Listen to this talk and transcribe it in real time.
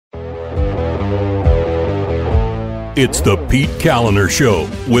It's the Pete Kaliner Show.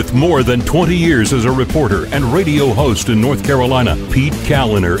 With more than 20 years as a reporter and radio host in North Carolina, Pete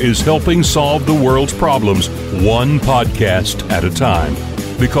Kaliner is helping solve the world's problems one podcast at a time.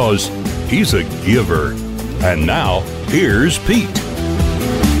 Because he's a giver. And now, here's Pete.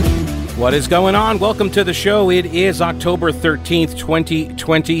 What is going on? Welcome to the show. It is October 13th,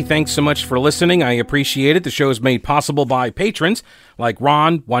 2020. Thanks so much for listening. I appreciate it. The show is made possible by patrons like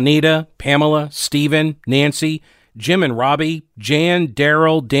Ron, Juanita, Pamela, Stephen, Nancy, Jim and Robbie, Jan,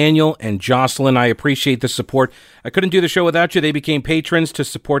 Daryl, Daniel, and Jocelyn. I appreciate the support. I couldn't do the show without you. They became patrons to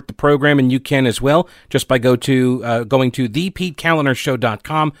support the program, and you can as well, just by going to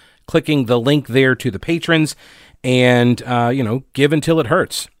thepetekalinershow.com, clicking the link there to the patrons, and give until it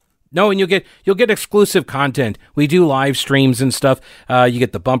hurts. No, and you'll get exclusive content. We do live streams and stuff. You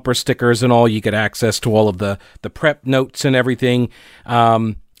get the bumper stickers and all. You get access to all of the prep notes and everything.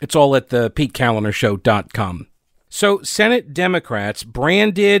 It's all at thepetekalinershow.com. So Senate Democrats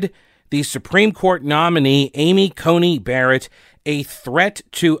branded the Supreme Court nominee Amy Coney Barrett a threat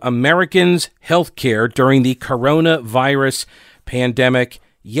to Americans' health care during the coronavirus pandemic.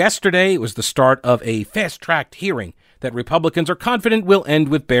 Yesterday was the start of a fast-tracked hearing that Republicans are confident will end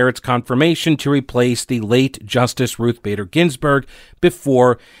with Barrett's confirmation to replace the late Justice Ruth Bader Ginsburg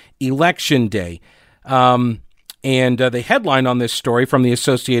before Election Day. And the headline on this story from the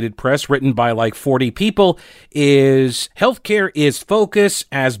Associated Press, written by like 40 people, is "Healthcare is Focus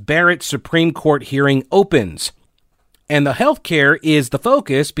as Barrett Supreme Court Hearing Opens." And the healthcare is the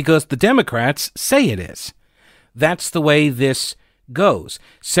focus because the Democrats say it is. That's the way this goes.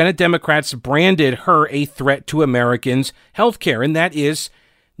 Senate Democrats branded her a threat to Americans' healthcare, and that is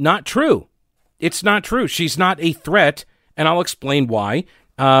not true. It's not true. She's not a threat, and I'll explain why.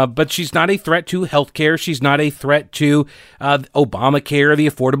 But she's not a threat to health care. She's not a threat to Obamacare, the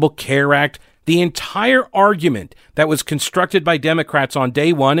Affordable Care Act. The entire argument that was constructed by Democrats on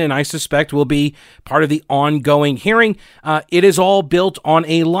day one, and I suspect will be part of the ongoing hearing, it is all built on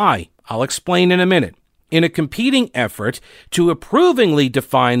a lie. I'll explain in a minute. In a competing effort to approvingly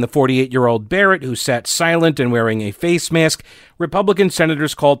define the 48-year-old Barrett, who sat silent and wearing a face mask, Republican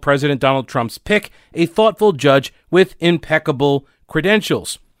senators called President Donald Trump's pick a thoughtful judge with impeccable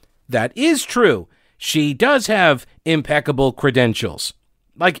credentials. That is true. She does have impeccable credentials.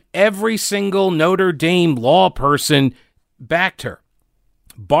 Like every single Notre Dame law person backed her.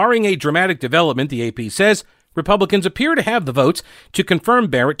 Barring a dramatic development, the AP says, Republicans appear to have the votes to confirm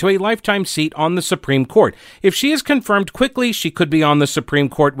Barrett to a lifetime seat on the Supreme Court. If she is confirmed quickly, she could be on the Supreme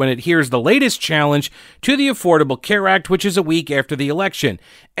Court when it hears the latest challenge to the Affordable Care Act, which is a week after the election.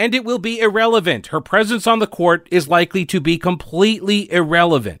 And it will be irrelevant. Her presence on the court is likely to be completely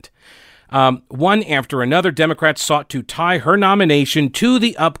irrelevant. One after another, Democrats sought to tie her nomination to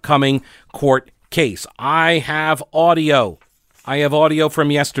the upcoming court case. I have audio from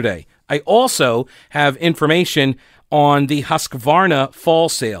yesterday. I also have information on the Husqvarna fall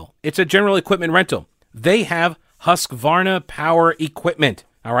sale. It's a general equipment rental. They have Husqvarna power equipment,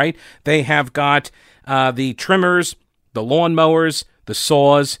 all right? They have got the trimmers, the lawnmowers, the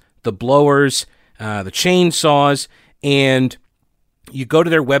saws, the blowers, the chainsaws, and you go to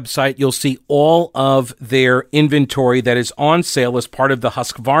their website, you'll see all of their inventory that is on sale as part of the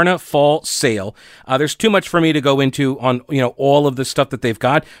Husqvarna fall sale. There's too much for me to go into on, all of the stuff that they've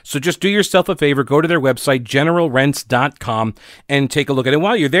got. So just do yourself a favor, go to their website, generalrents.com, and take a look at it.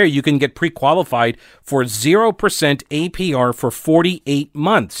 While you're there, you can get pre-qualified for 0% APR for 48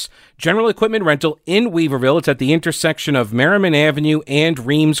 months. General equipment rental in Weaverville. It's at the intersection of Merriman Avenue and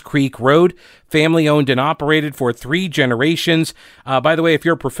Reams Creek Road. Family owned and operated for 3 generations. By the way, if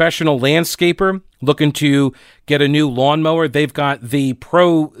you're a professional landscaper looking to get a new lawnmower, they've got the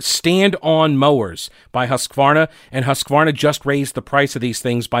Pro Stand-On Mowers by Husqvarna, and Husqvarna just raised the price of these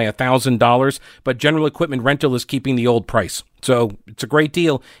things by $1,000, but General Equipment Rental is keeping the old price. So it's a great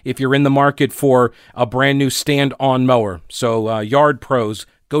deal if you're in the market for a brand new stand-on mower. So Yard Pros,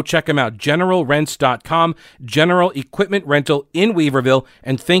 go check them out, generalrents.com, General Equipment Rental in Weaverville,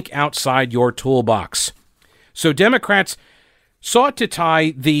 and think outside your toolbox. So Democrats sought to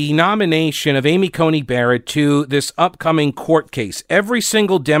tie the nomination of Amy Coney Barrett to this upcoming court case. Every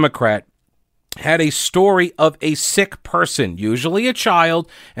single Democrat had a story of a sick person, usually a child,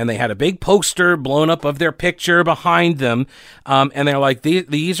 and they had a big poster blown up of their picture behind them, and they're like,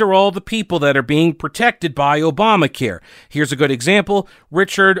 these are all the people that are being protected by Obamacare. Here's a good example,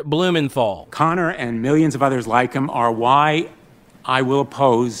 Richard Blumenthal. Connor and millions of others like him are why I will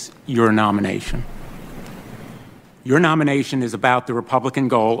oppose your nomination. Your nomination is about the Republican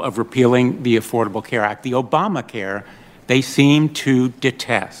goal of repealing the Affordable Care Act, the Obamacare they seem to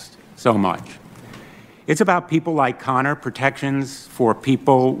detest so much. It's about people like Connor, protections for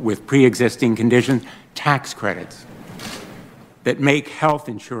people with pre-existing conditions, tax credits that make health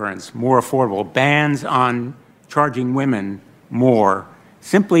insurance more affordable, bans on charging women more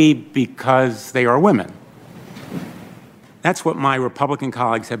simply because they are women. That's what my Republican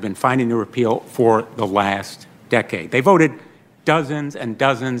colleagues have been fighting to repeal for the last decade. They voted dozens and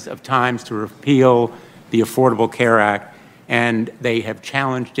dozens of times to repeal the Affordable Care Act, and they have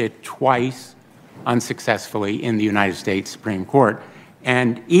challenged it twice unsuccessfully in the United States Supreme Court.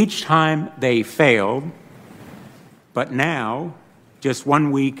 And each time they failed, but now, just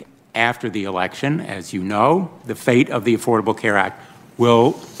 1 week after the election, as you know, the fate of the Affordable Care Act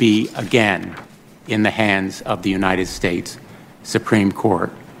will be again in the hands of the United States Supreme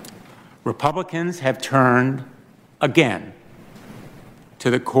Court. Republicans have turned again to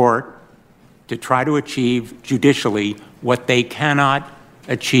the court to try to achieve judicially what they cannot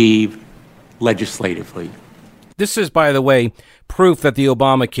achieve legislatively. This is, by the way, proof that the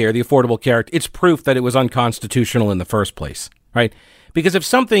Obamacare, the Affordable Care Act, it's proof that it was unconstitutional in the first place, right? Because if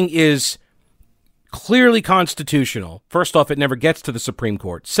something is clearly constitutional, first off, it never gets to the Supreme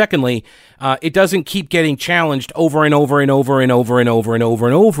Court. Secondly, it doesn't keep getting challenged over and over and over and over and over and over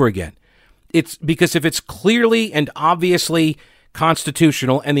and over again. It's because if it's clearly and obviously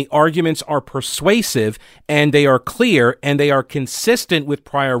constitutional and the arguments are persuasive and they are clear and they are consistent with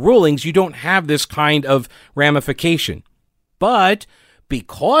prior rulings, you don't have this kind of ramification. But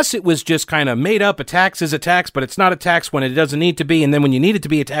because it was just kind of made up, a tax is a tax, but it's not a tax when it doesn't need to be, and then when you need it to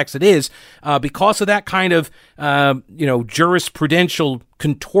be a tax, it is, because of that kind of, jurisprudential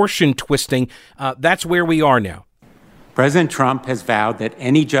contortion twisting, that's where we are now. President Trump has vowed that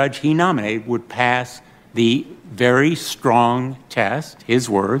any judge he nominated would pass the very strong test, his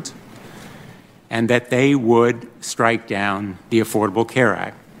words, and that they would strike down the Affordable Care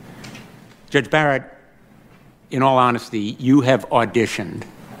Act. Judge Barrett, in all honesty, you have auditioned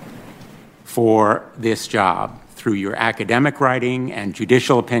for this job through your academic writing and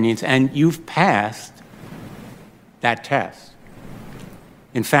judicial opinions, and you've passed that test.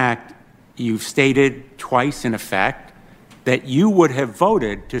 In fact, you've stated twice in effect that you would have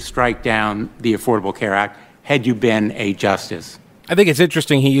voted to strike down the Affordable Care Act had you been a justice. I think it's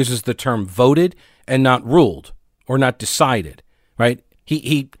interesting he uses the term voted and not ruled or not decided, right?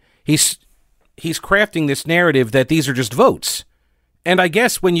 He's crafting this narrative that these are just votes. And I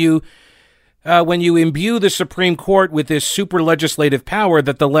guess when you imbue the Supreme Court with this super legislative power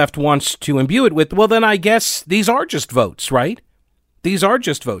that the left wants to imbue it with, well, then I guess these are just votes, right? These are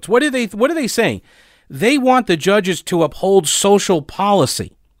just votes. What are they saying? They want the judges to uphold social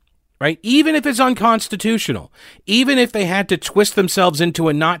policy, right? Even if it's unconstitutional, even if they had to twist themselves into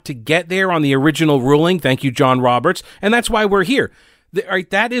a knot to get there on the original ruling. Thank you, John Roberts. And that's why we're here. Right,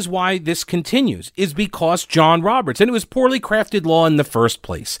 that is why this continues, is because John Roberts, and it was poorly crafted law in the first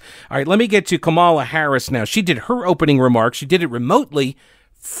place. All right, let me get to Kamala Harris now. She did her opening remarks. She did it remotely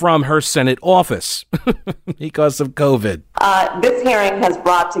from her Senate office because of COVID. This hearing has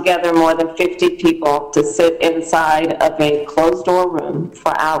brought together more than 50 people to sit inside of a closed-door room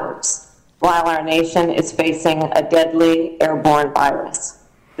for hours while our nation is facing a deadly airborne virus.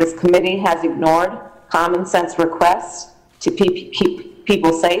 This committee has ignored common sense requests to keep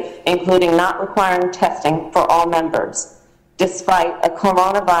people safe, including not requiring testing for all members, despite a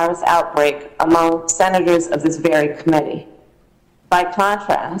coronavirus outbreak among senators of this very committee. By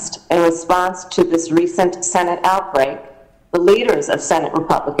contrast, in response to this recent Senate outbreak, the leaders of Senate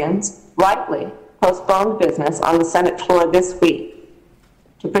Republicans rightly postponed business on the Senate floor this week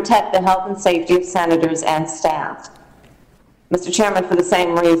to protect the health and safety of senators and staff. Mr. Chairman, for the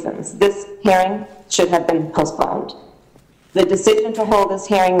same reasons, this hearing should have been postponed. The decision to hold this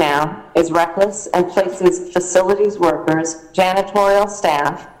hearing now is reckless and places facilities workers, janitorial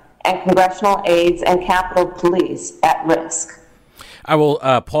staff, and congressional aides and Capitol Police at risk. I will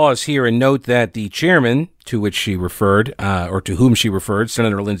pause here and note that the chairman to which she referred, or to whom she referred,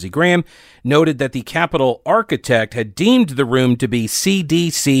 Senator Lindsey Graham, noted that the Capitol architect had deemed the room to be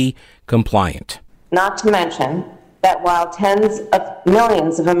CDC compliant. Not to mention that while tens of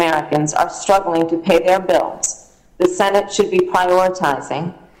millions of Americans are struggling to pay their bills, the Senate should be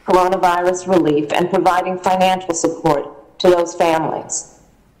prioritizing coronavirus relief and providing financial support to those families.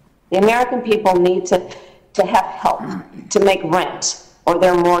 The American people need to have help to make rent or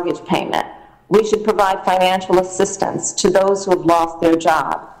their mortgage payment. We should provide financial assistance to those who have lost their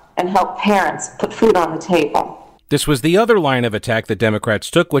job and help parents put food on the table. This was the other line of attack that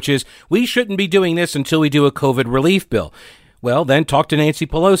Democrats took, which is, we shouldn't be doing this until we do a COVID relief bill. Well, then talk to Nancy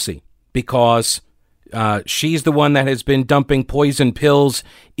Pelosi, because She's the one that has been dumping poison pills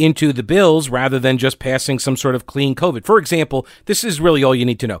into the bills rather than just passing some sort of clean COVID. For example, this is really all you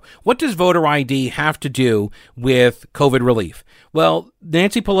need to know. What does voter ID have to do with COVID relief? Well,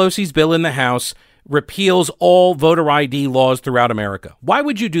 Nancy Pelosi's bill in the House repeals all voter ID laws throughout America. Why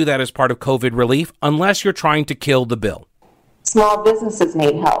would you do that as part of COVID relief unless you're trying to kill the bill? Small businesses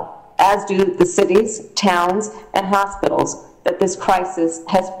need help, as do the cities, towns, and hospitals that this crisis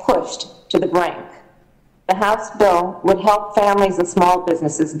has pushed to the brink. The House bill would help families and small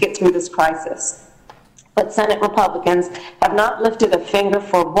businesses get through this crisis. But Senate Republicans have not lifted a finger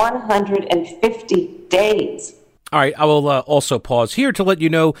for 150 days. All right, I will also pause here to let you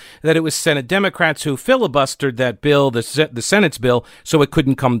know that it was Senate Democrats who filibustered that bill, the Senate's bill, so it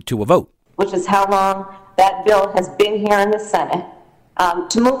couldn't come to a vote. Which is how long that bill has been here in the Senate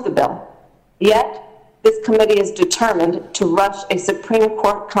to move the bill. Yet, this committee is determined to rush a Supreme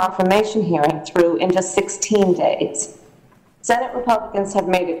Court confirmation hearing through in just 16 days. Senate Republicans have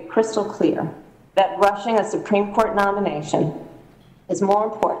made it crystal clear that rushing a Supreme Court nomination is more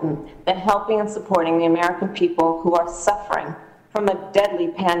important than helping and supporting the American people who are suffering from a deadly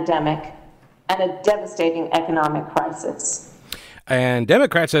pandemic and a devastating economic crisis. And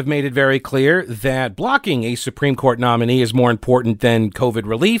Democrats have made it very clear that blocking a Supreme Court nominee is more important than COVID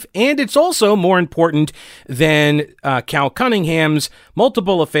relief, and it's also more important than Cal Cunningham's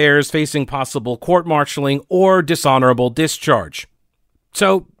multiple affairs facing possible court-martialing or dishonorable discharge.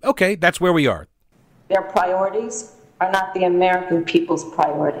 So, okay, that's where we are. Their priorities are not the American people's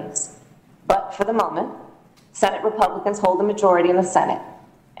priorities. But for the moment, Senate Republicans hold the majority in the Senate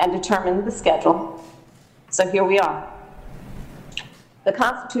and determine the schedule. So here we are. The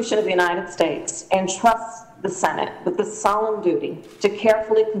Constitution of the United States entrusts the Senate with the solemn duty to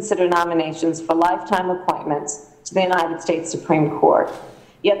carefully consider nominations for lifetime appointments to the United States Supreme Court.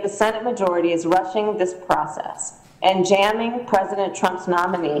 Yet the Senate majority is rushing this process and jamming President Trump's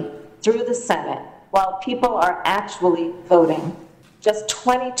nominee through the Senate while people are actually voting just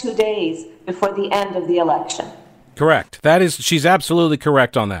 22 days before the end of the election. Correct. She's absolutely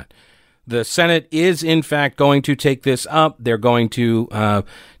correct on that. The Senate is, in fact, going to take this up. They're going to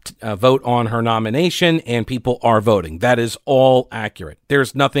vote on her nomination, and people are voting. That is all accurate.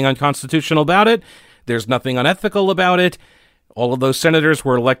 There's nothing unconstitutional about it. There's nothing unethical about it. All of those senators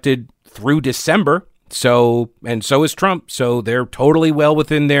were elected through December, so is Trump. So they're totally well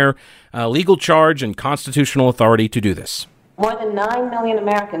within their legal charge and constitutional authority to do this. More than 9 million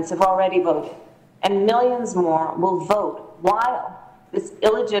Americans have already voted, and millions more will vote while this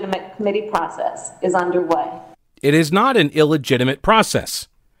illegitimate committee process is underway. It is not an illegitimate process.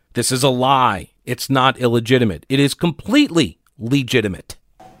 This is a lie. It's not illegitimate. It is completely legitimate.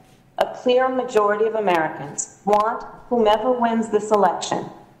 A clear majority of Americans want whomever wins this election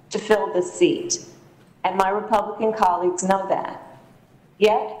to fill this seat, and my Republican colleagues know that.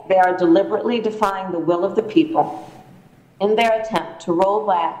 Yet they are deliberately defying the will of the people in their attempt to roll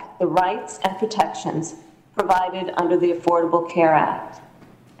back the rights and protections provided under the Affordable Care Act.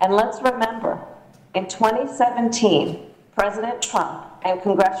 And let's remember, in 2017, President Trump and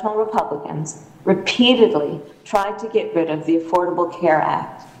congressional Republicans repeatedly tried to get rid of the Affordable Care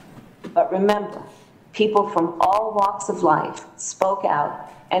Act. But remember, people from all walks of life spoke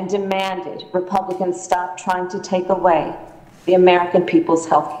out and demanded Republicans stop trying to take away the American people's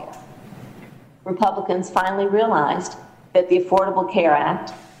health care. Republicans finally realized that the Affordable Care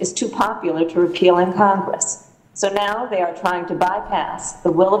Act is too popular to repeal in Congress. So now they are trying to bypass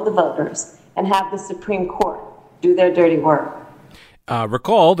the will of the voters and have the Supreme Court do their dirty work.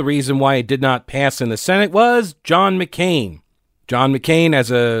 Recall the reason why it did not pass in the Senate was John McCain. John McCain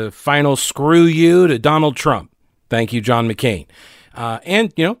as a final screw you to Donald Trump. Thank you, John McCain.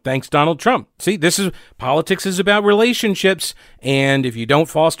 And, thanks, Donald Trump. See, politics is about relationships. And if you don't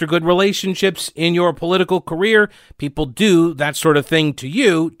foster good relationships in your political career, people do that sort of thing to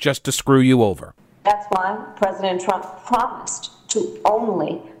you just to screw you over. That's why President Trump promised to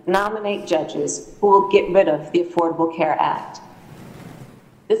only nominate judges who will get rid of the Affordable Care Act.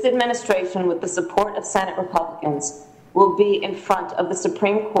 This administration, with the support of Senate Republicans, will be in front of the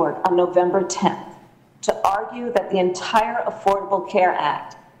Supreme Court on November 10th. To argue that the entire Affordable Care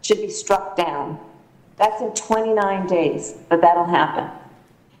Act should be struck down. That's in 29 days that'll happen.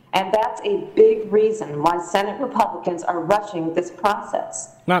 And that's a big reason why Senate Republicans are rushing this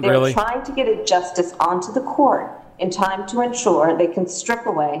process. Not really. They're trying to get a justice onto the court in time to ensure they can strip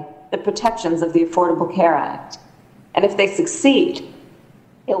away the protections of the Affordable Care Act. And if they succeed,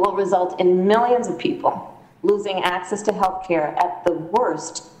 it will result in millions of people losing access to health care at the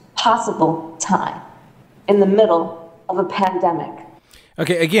worst possible time, in the middle of a pandemic.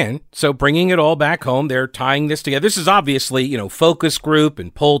 Okay, again, so bringing it all back home, they're tying this together. This is obviously, focus group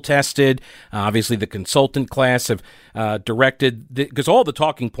and poll tested. Obviously, the consultant class have directed, because all the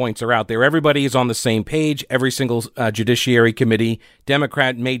talking points are out there. Everybody is on the same page. Every single Judiciary Committee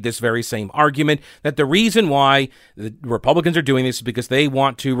Democrat made this very same argument, that the reason why the Republicans are doing this is because they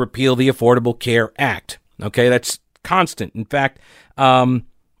want to repeal the Affordable Care Act. Okay, that's constant. In fact,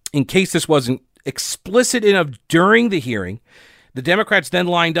 in case this wasn't explicit enough during the hearing, the Democrats then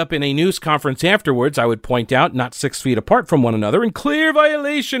lined up in a news conference afterwards, I would point out, not 6 feet apart from one another, in clear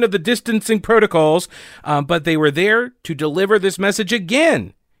violation of the distancing protocols, but they were there to deliver this message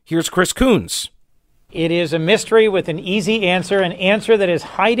again. Here's Chris Coons. It is a mystery with an easy answer, an answer that is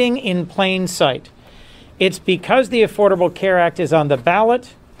hiding in plain sight. It's because the Affordable Care Act is on the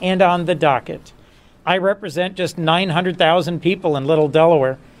ballot and on the docket. I represent just 900,000 people in Little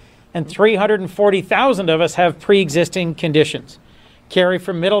Delaware, and 340,000 of us have pre-existing conditions. Carrie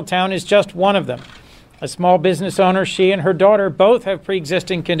from Middletown is just one of them. A small business owner, she and her daughter both have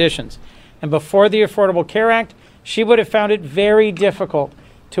pre-existing conditions. And before the Affordable Care Act, she would have found it very difficult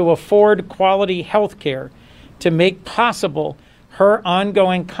to afford quality health care to make possible her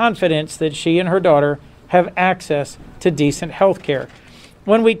ongoing confidence that she and her daughter have access to decent health care.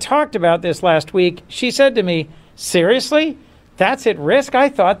 When we talked about this last week, she said to me, "Seriously? That's at risk? I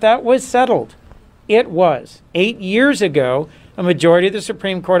thought that was settled." It was. 8 years ago, a majority of the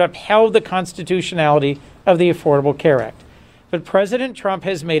Supreme Court upheld the constitutionality of the Affordable Care Act. But President Trump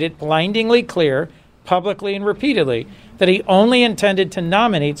has made it blindingly clear, publicly and repeatedly, that he only intended to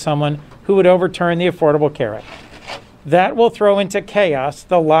nominate someone who would overturn the Affordable Care Act. That will throw into chaos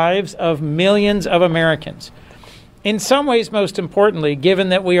the lives of millions of Americans. In some ways, most importantly, given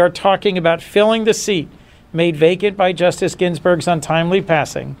that we are talking about filling the seat made vacant by Justice Ginsburg's untimely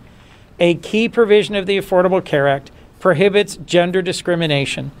passing, a key provision of the Affordable Care Act prohibits gender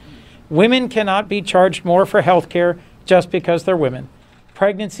discrimination. Women cannot be charged more for health care just because they're women.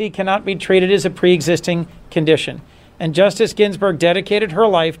 Pregnancy cannot be treated as a pre-existing condition. And Justice Ginsburg dedicated her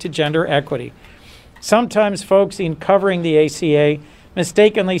life to gender equity. Sometimes folks in covering the ACA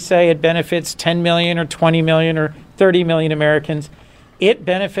mistakenly say it benefits 10 million or 20 million or 30 million Americans. It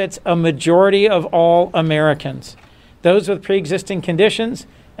benefits a majority of all Americans, those with pre-existing conditions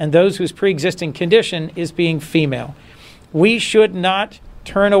and those whose pre-existing condition is being female. We should not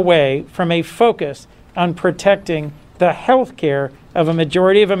turn away from a focus on protecting the health care of a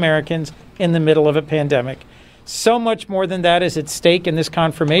majority of Americans in the middle of a pandemic. So much more than that is at stake in this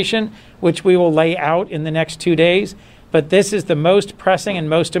confirmation, which we will lay out in the next 2 days. But this is the most pressing and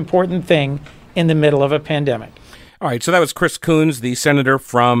most important thing in the middle of a pandemic. All right, so that was Chris Coons, the senator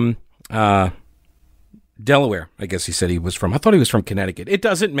from Delaware. I guess he said he was from. I thought he was from Connecticut. It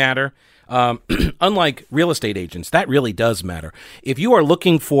doesn't matter. Unlike real estate agents, that really does matter. If you are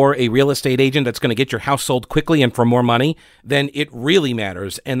looking for a real estate agent that's going to get your house sold quickly and for more money, then it really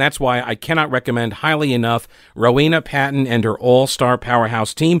matters. And that's why I cannot recommend highly enough Rowena Patton and her all-star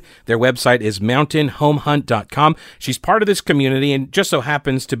powerhouse team. Their website is mountainhomehunt.com. She's part of this community and just so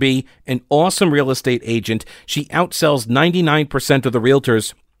happens to be an awesome real estate agent. She outsells 99% of the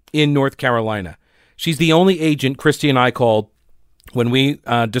realtors in North Carolina. She's the only agent Christy and I called when we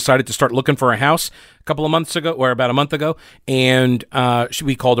decided to start looking for a house a couple of months ago, or about a month ago, and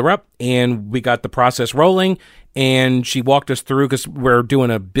we called her up, and we got the process rolling, and she walked us through, because we're doing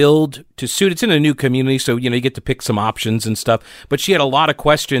a build to suit. It's in a new community, so, you get to pick some options and stuff, but she had a lot of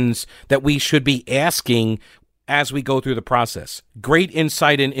questions that we should be asking as we go through the process. Great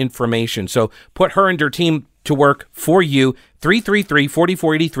insight and information, so put her and her team to work for you.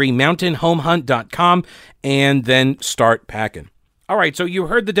 333-4483, mountainhomehunt.com, and then start packing. All right, so you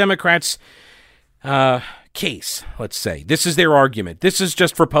heard the Democrats' case, let's say. This is their argument. This is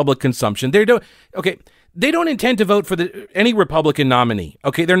just for public consumption. They don't intend to vote for any Republican nominee.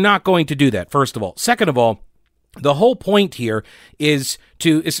 Okay, they're not going to do that, first of all. Second of all, the whole point here is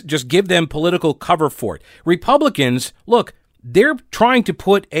just give them political cover for it. Republicans, look, they're trying to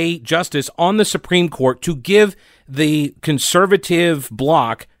put a justice on the Supreme Court to give the conservative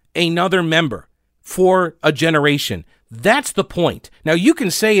bloc another member for a generation. That's the point. Now, you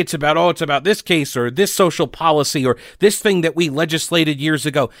can say it's about this case or this social policy or this thing that we legislated years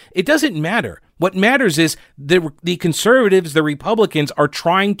ago. It doesn't matter. What matters is the conservatives, the Republicans, are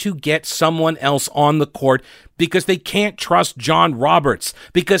trying to get someone else on the court because they can't trust John Roberts,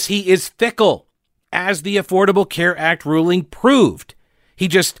 because he is fickle, as the Affordable Care Act ruling proved.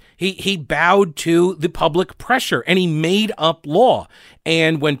 He bowed to the public pressure and he made up law.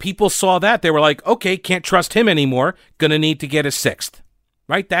 And when people saw that, they were like, okay, can't trust him anymore. Going to need to get a sixth,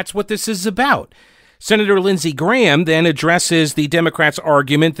 right? That's what this is about. Senator Lindsey Graham then addresses the Democrats'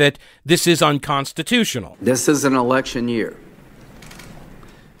 argument that this is unconstitutional. This is an election year.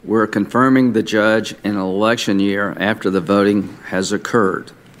 We're confirming the judge in an election year after the voting has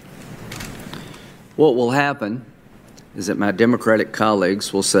occurred. What will happen is that my Democratic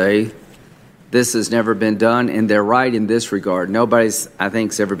colleagues will say, this has never been done, and they're right in this regard. Nobody's, I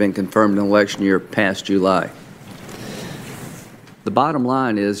think, has ever been confirmed in an election year past July. The bottom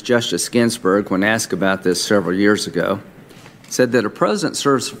line is Justice Ginsburg, when asked about this several years ago, said that a president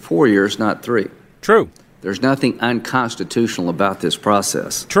serves for 4 years, not 3. True. There's nothing unconstitutional about this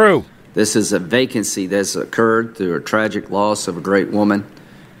process. True. This is a vacancy that's occurred through a tragic loss of a great woman,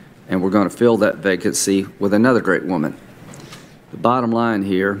 and we're going to fill that vacancy with another great woman. The bottom line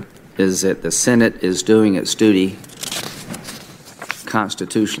here is that the Senate is doing its duty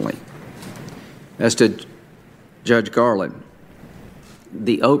constitutionally. As to Judge Garland,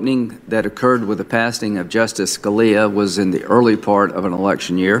 the opening that occurred with the passing of Justice Scalia was in the early part of an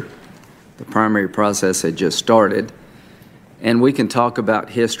election year. The primary process had just started. And we can talk about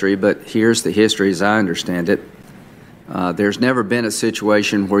history, but here's the history as I understand it. There's never been a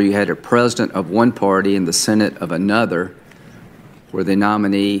situation where you had a president of one party and the Senate of another, where the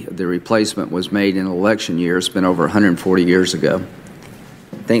nominee, the replacement, was made in an election year. It's been over 140 years ago.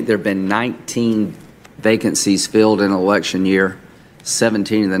 I think there have been 19 vacancies filled in an election year.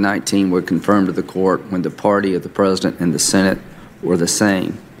 17 of the 19 were confirmed to the court when the party of the president and the Senate were the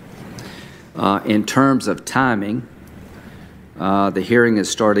same. In terms of timing, the hearing is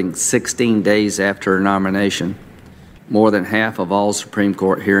starting 16 days after a nomination. More than half of all Supreme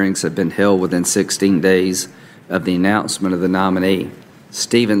Court hearings have been held within 16 days of the announcement of the nominee.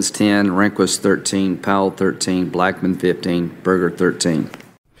 Stevens 10, Rehnquist 13, Powell 13, Blackmun 15, Berger 13.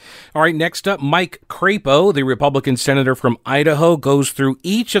 All right, next up, Mike Crapo, the Republican senator from Idaho, goes through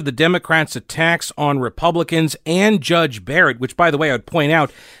each of the Democrats' attacks on Republicans and Judge Barrett, which, by the way, I would point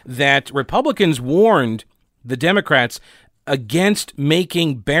out that Republicans warned the Democrats against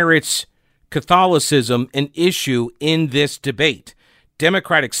making Barrett's Catholicism an issue in this debate.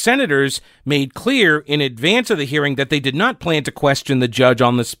 Democratic senators made clear in advance of the hearing that they did not plan to question the judge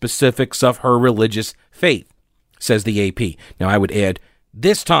on the specifics of her religious faith, says the AP. Now, I would add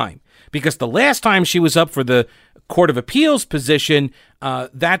this time, because the last time she was up for the Court of Appeals position,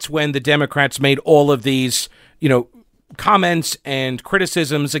 that's when the Democrats made all of these, comments and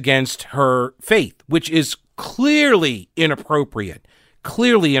criticisms against her faith, which is clearly inappropriate.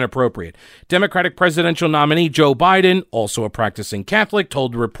 Clearly inappropriate. Democratic presidential nominee Joe Biden, also a practicing Catholic,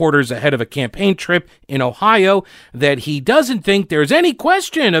 told reporters ahead of a campaign trip in Ohio that he doesn't think there's any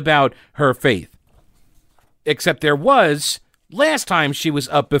question about her faith. Except there was last time she was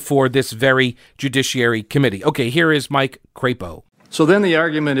up before this very Judiciary Committee. Okay, here is Mike Crapo. So then the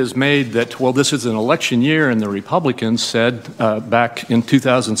argument is made that, well, this is an election year, and the Republicans said back in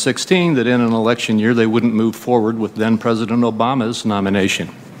 2016 that in an election year they wouldn't move forward with then President Obama's nomination.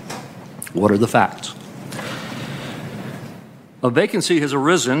 What are the facts? A vacancy has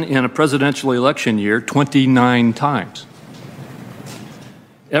arisen in a presidential election year 29 times.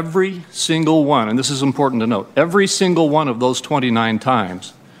 Every single one, and this is important to note, every single one of those 29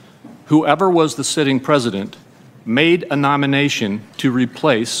 times, whoever was the sitting president made a nomination to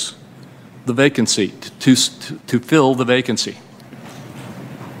replace the vacancy, to fill the vacancy.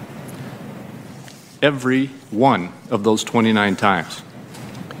 Every one of those 29 times.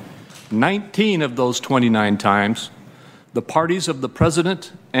 19 of those 29 times, the parties of the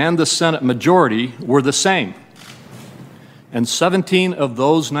president and the Senate majority were the same. And 17 of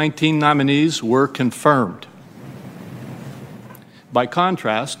those 19 nominees were confirmed. By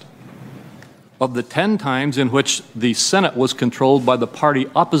contrast, of the 10 times in which the Senate was controlled by the party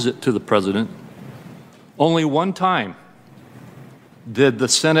opposite to the president, only one time did the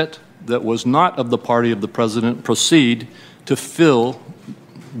Senate that was not of the party of the president proceed to fill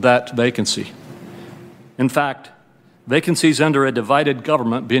that vacancy. In fact, vacancies under a divided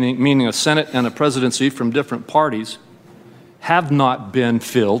government, meaning a Senate and a presidency from different parties, have not been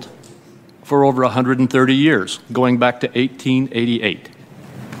filled for over 130 years, going back to 1888.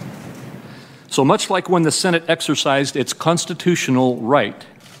 So much like when the Senate exercised its constitutional right,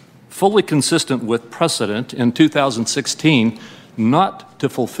 fully consistent with precedent in 2016, not to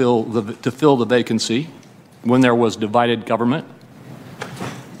fill the vacancy when there was divided government,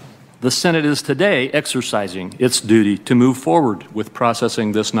 the Senate is today exercising its duty to move forward with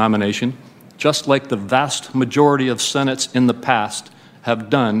processing this nomination, just like the vast majority of Senates in the past have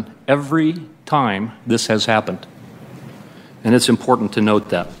done every time this has happened. And it's important to note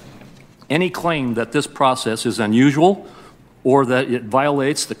that. Any claim that this process is unusual or that it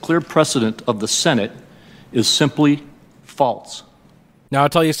violates the clear precedent of the Senate is simply false. Now, I'll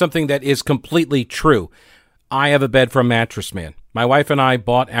tell you something that is completely true. I have a bed from Mattress Man. My wife and I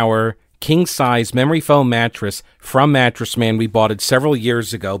bought our king-size memory foam mattress from Mattress Man. We bought it several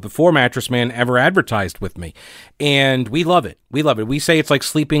years ago, before Mattress Man ever advertised with me. And we love it. We love it. We say it's like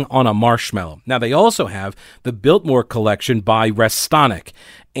sleeping on a marshmallow. Now, they also have the Biltmore collection by Restonic.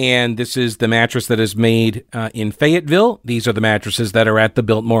 And this is the mattress that is made in Fayetteville. These are the mattresses that are at the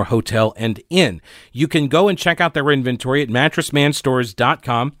Biltmore Hotel and Inn. You can go and check out their inventory at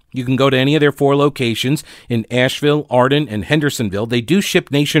mattressmanstores.com. You can go to any of their 4 locations in Asheville, Arden, and Hendersonville. They do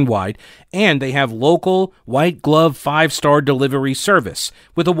ship nationwide, and they have local white glove 5-star delivery service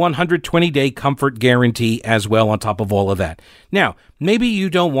with a 120-day comfort guarantee as well on top of all of that. Now, maybe you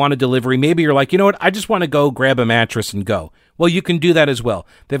don't want a delivery. Maybe you're like, you know what, I just want to go grab a mattress and go. Well, you can do that as well.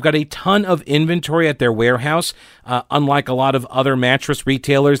 They've got a ton of inventory at their warehouse, unlike a lot of other mattress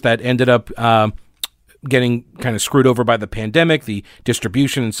retailers that ended up getting kind of screwed over by the pandemic. The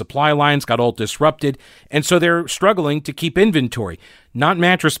distribution and supply lines got all disrupted, and so they're struggling to keep inventory. Not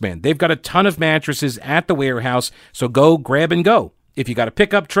Mattress Man. They've got a ton of mattresses at the warehouse, so go grab and go. If you got a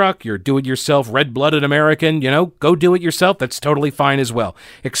pickup truck, you're do-it-yourself, red-blooded American, go do it yourself. That's totally fine as well.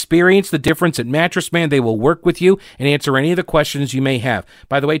 Experience the difference at Mattress Man. They will work with you and answer any of the questions you may have.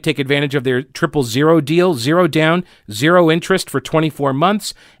 By the way, take advantage of their 000 deal, 0 down, 0 interest for 24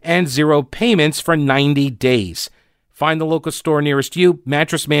 months, and 0 payments for 90 days. Find the local store nearest you,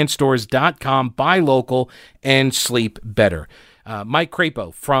 mattressmanstores.com. Buy local and sleep better. Mike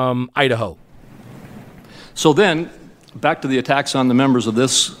Crapo from Idaho. So then, back to the attacks on the members of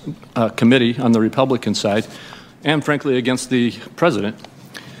this committee on the Republican side, and frankly against the president.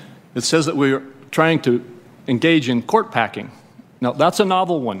 It says that we're trying to engage in court packing. Now, that's a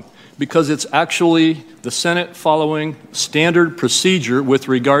novel one, because it's actually the Senate following standard procedure with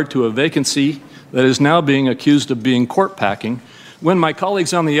regard to a vacancy that is now being accused of being court packing, when my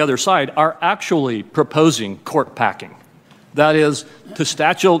colleagues on the other side are actually proposing court packing. That is, to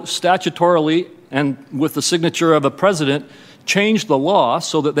statutorily and with the signature of a president, change the law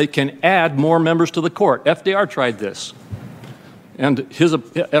so that they can add more members to the court. FDR tried this, and his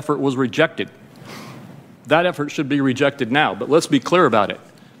effort was rejected. That effort should be rejected now, but let's be clear about it.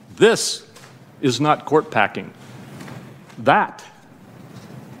 This is not court packing. That,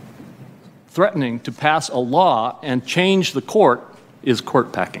 threatening to pass a law and change the court, is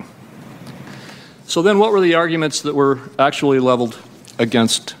court packing. So then what were the arguments that were actually leveled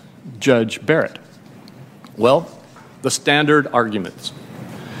against Judge Barrett? Well, the standard arguments.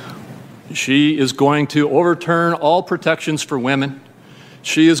 She is going to overturn all protections for women.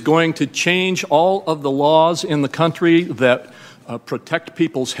 She is going to change all of the laws in the country that protect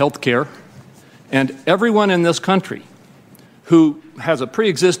people's health care. And everyone in this country who has a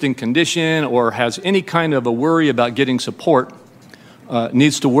pre-existing condition or has any kind of a worry about getting support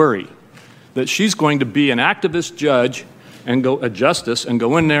needs to worry that she's going to be an activist judge and a justice and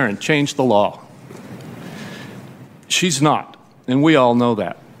go in there and change the law. She's not, and we all know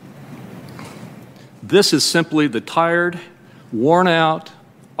that. This is simply the tired, worn-out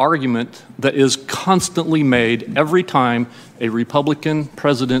argument that is constantly made every time a Republican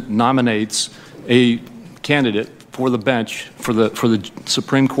president nominates a candidate for the bench for the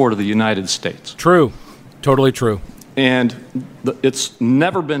Supreme Court of the United States. True. Totally true. And it's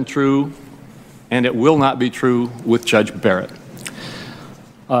never been true, and it will not be true with Judge Barrett.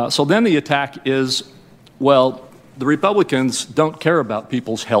 So then the attack is, well, the Republicans don't care about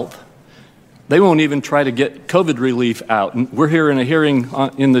people's health. They won't even try to get COVID relief out. And we're here in a hearing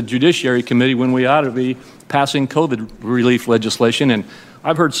in the Judiciary Committee when we ought to be passing COVID relief legislation. And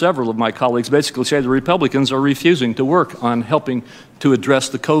I've heard several of my colleagues basically say the Republicans are refusing to work on helping to address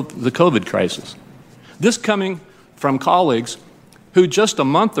the COVID crisis. This coming from colleagues who just a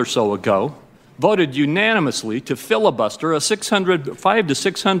month or so ago voted unanimously to filibuster a $500 to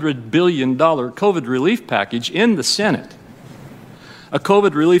 $600 billion COVID relief package in the Senate. A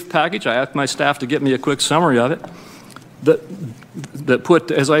COVID relief package, I asked my staff to get me a quick summary of it, that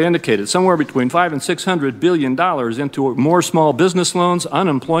put, as I indicated, somewhere between $500 and $600 billion into more small business loans,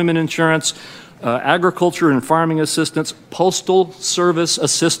 unemployment insurance, agriculture and farming assistance, postal service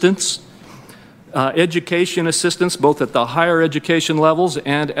assistance, education assistance, both at the higher education levels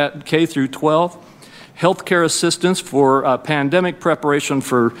and at K through 12, healthcare assistance for pandemic preparation,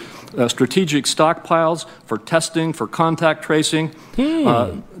 for strategic stockpiles, for testing, for contact tracing,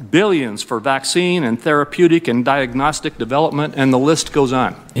 billions for vaccine and therapeutic and diagnostic development, and the list goes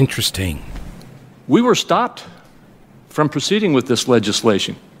on. Interesting. We were stopped from proceeding with this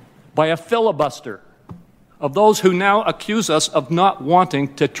legislation by a filibuster of those who now accuse us of not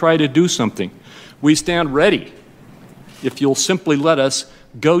wanting to try to do something. We stand ready if you'll simply let us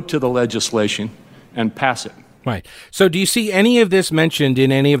go to the legislation and pass it. Right. So do you see any of this mentioned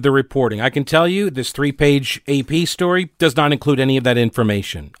in any of the reporting? I can tell you this 3-page AP story does not include any of that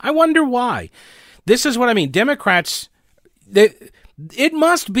information. I wonder why. This is what I mean. Democrats, it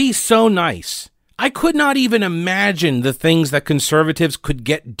must be so nice. I could not even imagine the things that conservatives could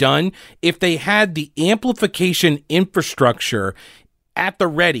get done if they had the amplification infrastructure at the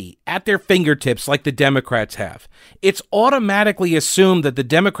ready, at their fingertips, like the Democrats have. It's automatically assumed that the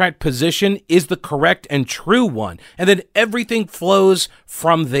Democrat position is the correct and true one, and then everything flows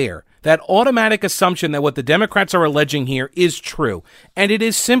from there. That automatic assumption that what the Democrats are alleging here is true, and it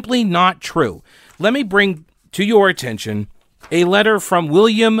is simply not true. Let me bring to your attention a letter from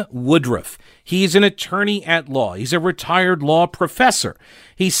William Woodruff. He's an attorney at law. He's a retired law professor.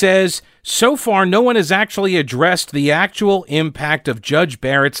 He says, so far, no one has actually addressed the actual impact of Judge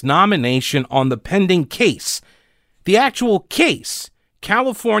Barrett's nomination on the pending case. The actual case,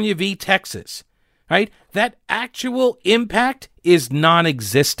 California v. Texas, right? That actual impact is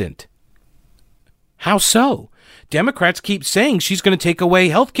non-existent. How so? Democrats keep saying she's going to take away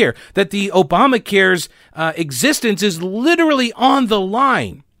health care, that the Obamacare's existence is literally on the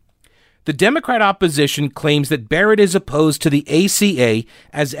line. The Democrat opposition claims that Barrett is opposed to the ACA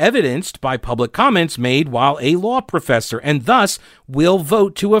as evidenced by public comments made while a law professor, and thus will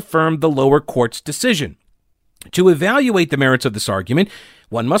vote to affirm the lower court's decision. To evaluate the merits of this argument,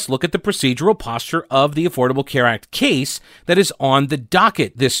 one must look at the procedural posture of the Affordable Care Act case that is on the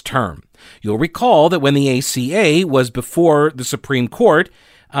docket this term. You'll recall that when the ACA was before the Supreme Court,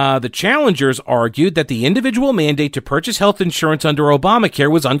 the challengers argued that the individual mandate to purchase health insurance under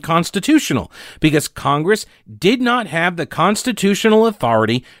Obamacare was unconstitutional because Congress did not have the constitutional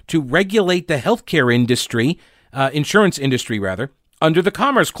authority to regulate the healthcare industry, insurance industry rather, under the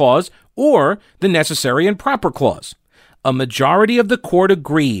Commerce Clause or the Necessary and Proper Clause. A majority of the court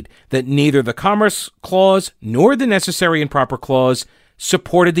agreed that neither the Commerce Clause nor the Necessary and Proper Clause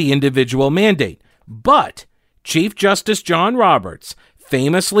supported the individual mandate. But Chief Justice John Roberts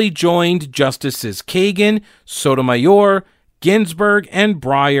famously joined Justices Kagan, Sotomayor, Ginsburg, and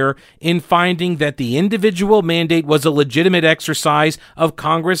Breyer in finding that the individual mandate was a legitimate exercise of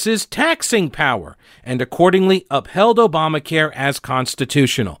Congress's taxing power and accordingly upheld Obamacare as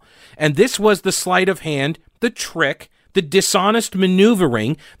constitutional. And this was the sleight of hand, the trick, the dishonest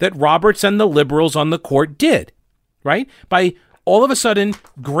maneuvering that Roberts and the liberals on the court did, right? By all of a sudden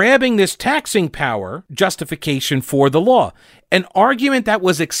grabbing this taxing power justification for the law, an argument that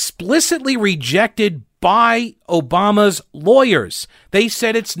was explicitly rejected by Obama's lawyers. They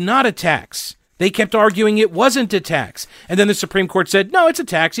said it's not a tax. They kept arguing it wasn't a tax. And then the Supreme Court said, no, it's a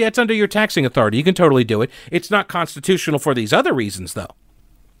tax. Yeah, it's under your taxing authority. You can totally do it. It's not constitutional for these other reasons, though.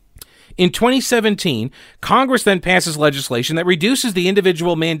 In 2017, Congress then passes legislation that reduces the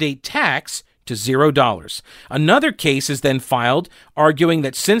individual mandate tax to $0. Another case is then filed arguing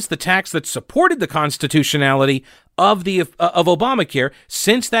that since the tax that supported the constitutionality of Obamacare,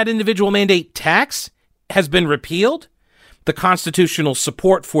 since that individual mandate tax has been repealed, the constitutional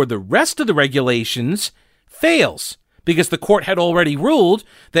support for the rest of the regulations fails because the court had already ruled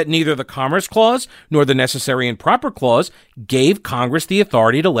that neither the Commerce Clause nor the Necessary and Proper Clause gave Congress the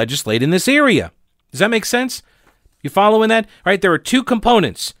authority to legislate in this area. Does that make sense? You following that? Right? There are two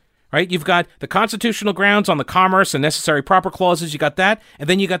components. Right? You've got the constitutional grounds on the Commerce and Necessary Proper Clauses. You got that. And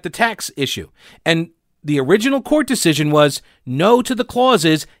then you got the tax issue. And the original court decision was no to the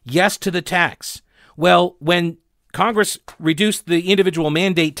clauses, yes to the tax. Well, when Congress reduced the individual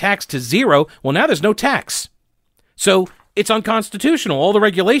mandate tax to $0, well, now there's no tax. So it's unconstitutional. All the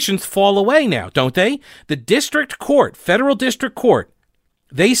regulations fall away now, don't they? The district court, federal district court,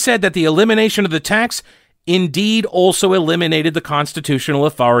 they said that the elimination of the tax indeed also eliminated the constitutional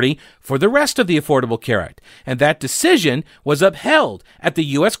authority for the rest of the Affordable Care Act. And that decision was upheld at the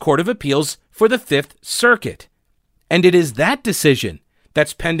U.S. Court of Appeals for the Fifth Circuit. And it is that decision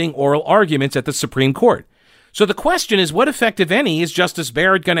that's pending oral arguments at the Supreme Court. So the question is, what effect, if any, is Justice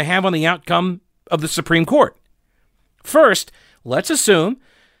Barrett going to have on the outcome of the Supreme Court? First, let's assume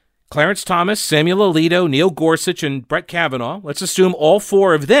Clarence Thomas, Samuel Alito, Neil Gorsuch, and Brett Kavanaugh, let's assume all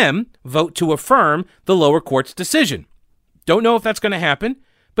four of them vote to affirm the lower court's decision. Don't know if that's going to happen,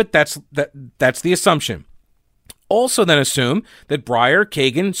 but that's the assumption. Also then assume that Breyer,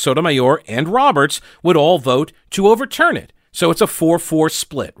 Kagan, Sotomayor, and Roberts would all vote to overturn it. So it's a 4-4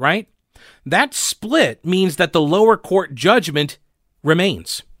 split, right? That split means that the lower court judgment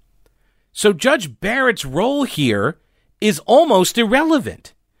remains. So Judge Barrett's role here is almost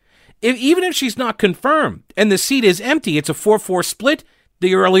irrelevant. Even if she's not confirmed and the seat is empty, it's a 4-4 split,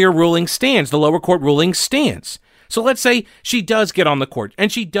 the earlier ruling stands, the lower court ruling stands. So let's say she does get on the court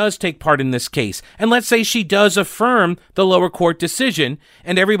and she does take part in this case. And let's say she does affirm the lower court decision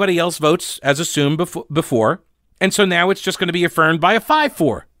and everybody else votes as assumed before. And so now it's just going to be affirmed by a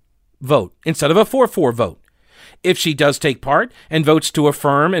 5-4 vote instead of a 4-4 vote. If she does take part and votes to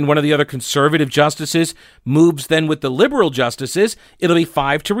affirm and one of the other conservative justices moves then with the liberal justices, it'll be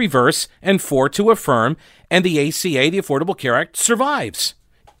 5 to reverse and 4 to affirm, and the ACA, the Affordable Care Act, survives.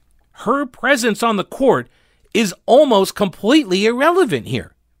 Her presence on the court is almost completely irrelevant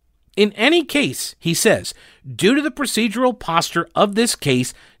here. In any case, he says, due to the procedural posture of this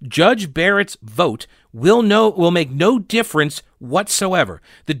case, Judge Barrett's vote will make no difference whatsoever.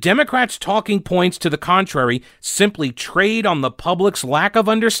 The Democrats' talking points to the contrary simply trade on the public's lack of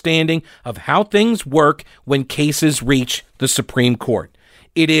understanding of how things work when cases reach the Supreme Court.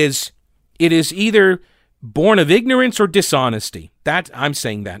 It is either born of ignorance or dishonesty. I'm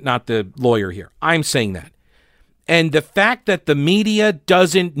saying that, not the lawyer here. I'm saying that. And the fact that the media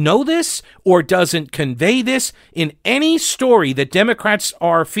doesn't know this or doesn't convey this in any story that Democrats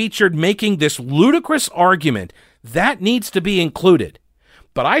are featured making this ludicrous argument, that needs to be included.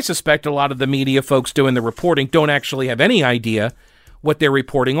 But I suspect a lot of the media folks doing the reporting don't actually have any idea what they're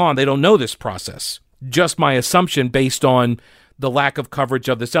reporting on. They don't know this process. Just my assumption based on the lack of coverage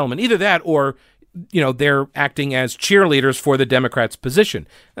of this element. Either that or, they're acting as cheerleaders for the Democrats' position.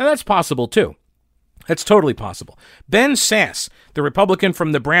 And that's possible too. That's totally possible. Ben Sasse, the Republican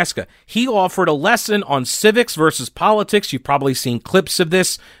from Nebraska, he offered a lesson on civics versus politics. You've probably seen clips of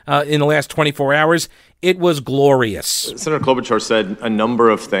this in the last 24 hours. It was glorious. Senator Klobuchar said a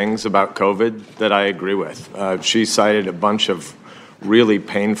number of things about COVID that I agree with. She cited a bunch of really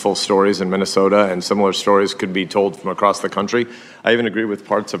painful stories in Minnesota, and similar stories could be told from across the country. I even agree with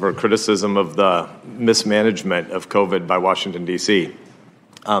parts of her criticism of the mismanagement of COVID by Washington, D.C.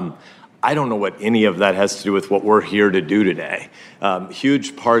 I don't know what any of that has to do with what we're here to do today.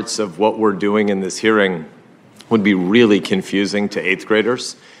 Huge parts of what we're doing in this hearing would be really confusing to eighth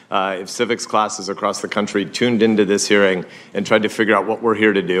graders. If civics classes across the country tuned into this hearing and tried to figure out what we're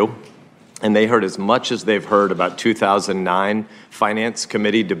here to do, and they heard as much as they've heard about 2009 Finance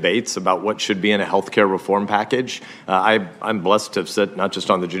Committee debates about what should be in a healthcare reform package. I'm blessed to sit not just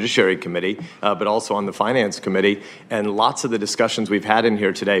on the Judiciary Committee, but also on the Finance Committee. And lots of the discussions we've had in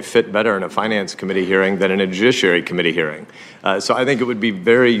here today fit better in a Finance Committee hearing than in a Judiciary Committee hearing. So I think it would be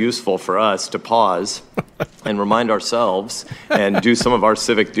very useful for us to pause and remind ourselves and do some of our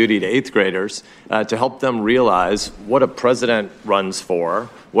civic duty to eighth graders to help them realize what a president runs for,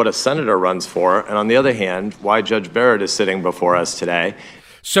 what a senator runs for, and on the other hand, why Judge Barrett is sitting before us today.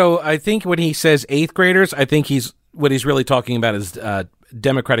 So I think when he says eighth graders, I think what he's really talking about is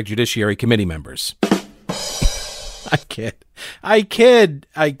Democratic Judiciary Committee members. I kid,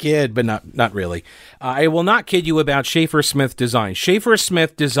 but not really. I will not kid you about Schaefer Smith Design. Schaefer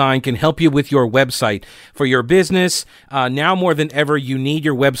Smith Design can help you with your website for your business. Now more than ever, you need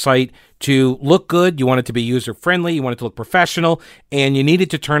your website to look good. You want it to be user-friendly. You want it to look professional, and you need it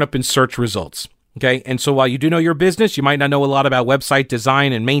to turn up in search results. Okay, and so while you do know your business, you might not know a lot about website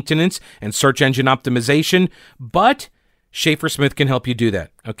design and maintenance and search engine optimization, but Schaefer Smith can help you do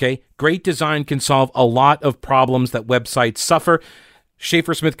that, okay? Great design can solve a lot of problems that websites suffer.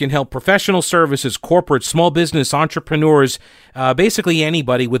 Schaefer Smith can help professional services, corporate, small business, entrepreneurs, basically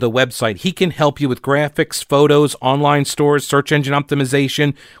anybody with a website. He can help you with graphics, photos, online stores, search engine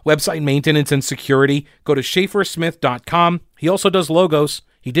optimization, website maintenance, and security. Go to schaefersmith.com. He also does logos.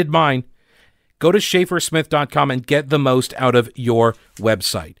 He did mine. Go to schaefersmith.com and get the most out of your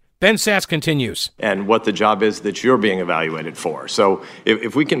website. Ben Sasse continues. And what the job is that you're being evaluated for. So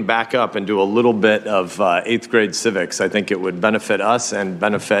if we can back up and do a little bit of eighth grade civics, I think it would benefit us and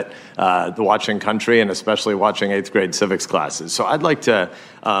benefit the watching country, and especially watching eighth grade civics classes. So I'd like to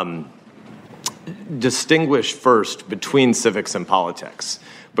distinguish first between civics and politics,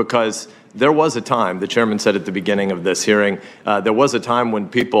 because there was a time, the chairman said at the beginning of this hearing, there was a time when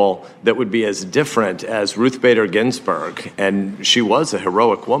people that would be as different as Ruth Bader Ginsburg, and she was a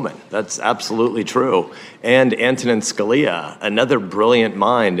heroic woman, that's absolutely true, and Antonin Scalia, another brilliant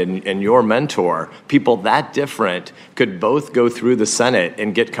mind and your mentor, people that different could both go through the Senate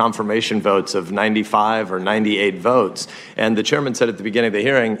and get confirmation votes of 95 or 98 votes. And the chairman said at the beginning of the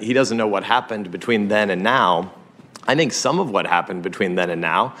hearing, he doesn't know what happened between then and now. I think some of what happened between then and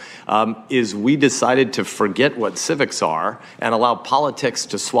now is we decided to forget what civics are and allow politics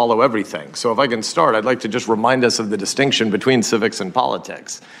to swallow everything. So if I can start, I'd like to just remind us of the distinction between civics and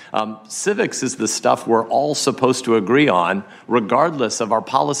politics. Civics is the stuff we're all supposed to agree on, regardless of our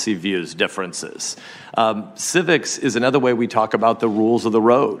policy views differences. Civics is another way we talk about the rules of the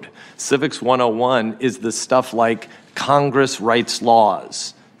road. Civics 101 is the stuff like Congress writes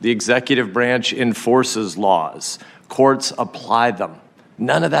laws, the executive branch enforces laws, courts apply them.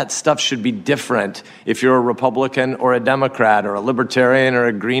 None of that stuff should be different if you're a Republican or a Democrat or a Libertarian or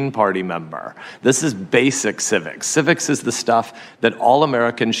a Green Party member. This is basic civics. Civics is the stuff that all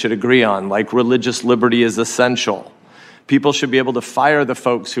Americans should agree on, like religious liberty is essential. People should be able to fire the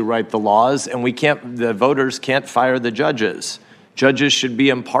folks who write the laws, and the voters can't fire the judges. Judges should be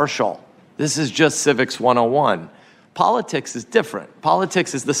impartial. This is just Civics 101. Politics is different.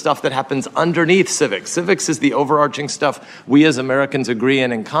 Politics is the stuff that happens underneath civics. Civics is the overarching stuff we as Americans agree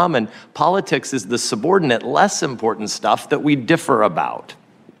in common. Politics is the subordinate, less important stuff that we differ about.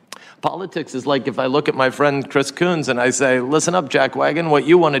 Politics is like if I look at my friend Chris Coons and I say, listen up, jackwagon, what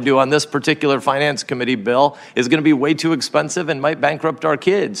you want to do on this particular finance committee bill is going to be way too expensive and might bankrupt our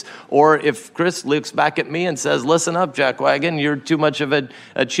kids. Or if Chris looks back at me and says, listen up, jackwagon, you're too much of a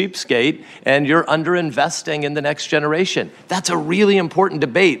cheapskate and you're underinvesting in the next generation. That's a really important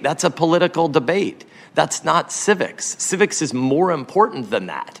debate. That's a political debate. That's not civics. Civics is more important than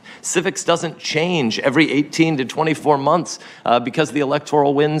that. Civics doesn't change every 18 to 24 months because the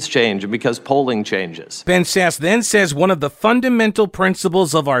electoral winds change and because polling changes. Ben Sasse then says one of the fundamental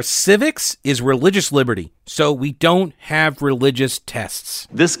principles of our civics is religious liberty. So we don't have religious tests.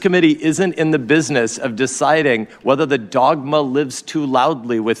 This committee isn't in the business of deciding whether the dogma lives too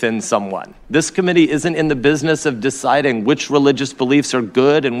loudly within someone. This committee isn't in the business of deciding which religious beliefs are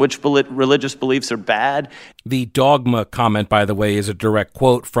good and which religious beliefs are bad. The dogma comment, by the way, is a direct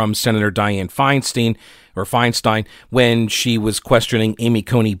quote from Senator Dianne Feinstein when she was questioning Amy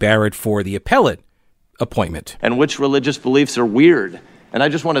Coney Barrett for the appellate appointment. And which religious beliefs are weird. And I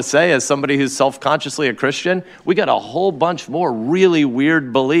just want to say, as somebody who's self-consciously a Christian, we got a whole bunch more really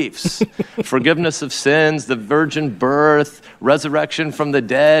weird beliefs. Forgiveness of sins, the virgin birth, resurrection from the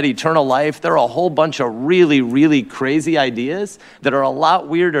dead, eternal life. There are a whole bunch of really, really crazy ideas that are a lot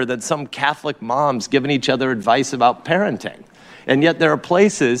weirder than some Catholic moms giving each other advice about parenting. And yet there are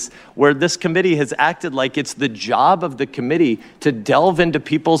places where this committee has acted like it's the job of the committee to delve into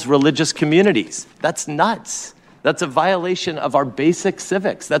people's religious communities. That's nuts. That's a violation of our basic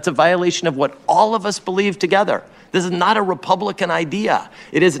civics. That's a violation of what all of us believe together. This is not a Republican idea.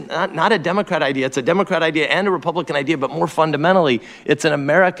 It is not a Democrat idea. It's a Democrat idea and a Republican idea, but more fundamentally, it's an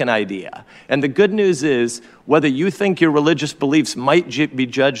American idea. And the good news is, whether you think your religious beliefs might be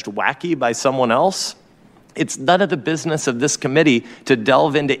judged wacky by someone else, it's none of the business of this committee to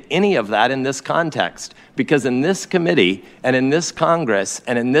delve into any of that in this context, because in this committee and in this Congress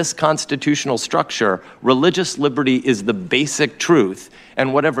and in this constitutional structure, religious liberty is the basic truth,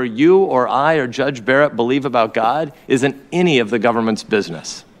 and whatever you or I or Judge Barrett believe about God isn't any of the government's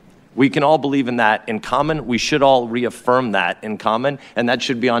business. We can all believe in that in common. We should all reaffirm that in common, and that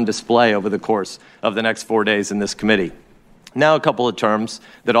should be on display over the course of the next 4 days in this committee. Now, a couple of terms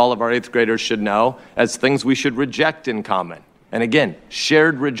that all of our 8th graders should know as things we should reject in common. And again,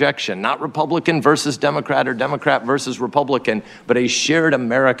 shared rejection, not Republican versus Democrat or Democrat versus Republican, but a shared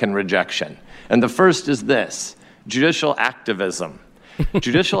American rejection. And the first is this: judicial activism.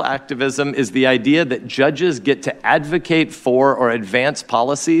 Judicial activism is the idea that judges get to advocate for or advance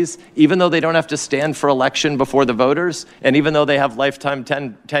policies, even though they don't have to stand for election before the voters, and even though they have lifetime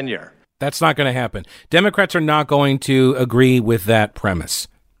tenure. That's not going to happen. Democrats are not going to agree with that premise.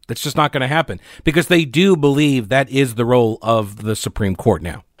 That's just not going to happen, because they do believe that is the role of the Supreme Court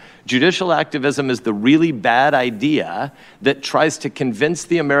now. Judicial activism is the really bad idea that tries to convince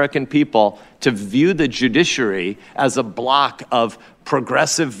the American people to view the judiciary as a block of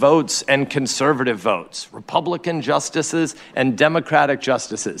progressive votes and conservative votes, Republican justices and Democratic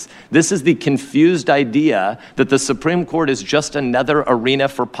justices. This is the confused idea that the Supreme Court is just another arena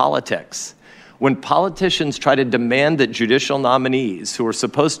for politics. When politicians try to demand that judicial nominees, who are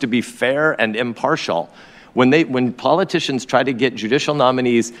supposed to be fair and impartial, when politicians try to get judicial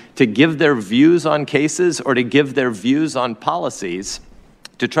nominees to give their views on cases or to give their views on policies,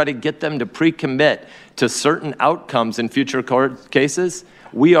 to try to get them to pre-commit to certain outcomes in future court cases,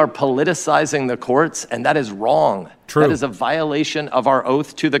 we are politicizing the courts, and that is wrong. True. That is a violation of our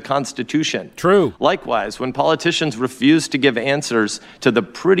oath to the Constitution. True. Likewise, when politicians refuse to give answers to the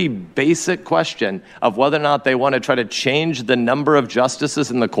pretty basic question of whether or not they want to try to change the number of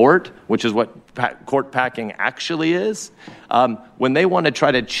justices in the court, which is what court packing actually is, when they want to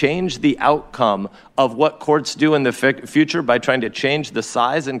try to change the outcome of what courts do in the future by trying to change the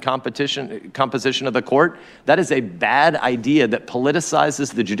size and composition of the court, that is a bad idea that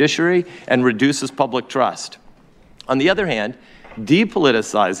politicizes the judiciary and reduces public trust. On the other hand,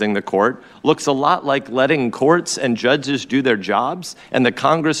 depoliticizing the court looks a lot like letting courts and judges do their jobs and the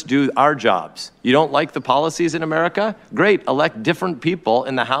Congress do our jobs. You don't like the policies in America? Great, elect different people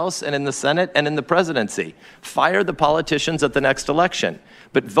in the House and in the Senate and in the presidency. Fire the politicians at the next election.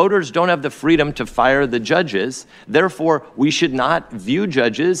 But voters don't have the freedom to fire the judges. Therefore, we should not view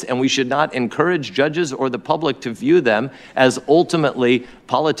judges, and we should not encourage judges or the public to view them as ultimately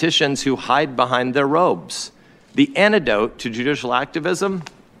politicians who hide behind their robes. The antidote to judicial activism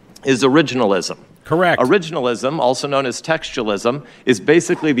is originalism. Correct. Originalism, also known as textualism, is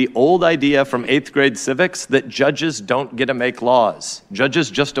basically the old idea from 8th grade civics that judges don't get to make laws. Judges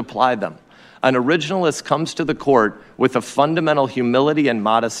just apply them. An originalist comes to the court with a fundamental humility and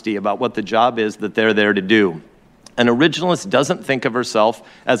modesty about what the job is that they're there to do. An originalist doesn't think of herself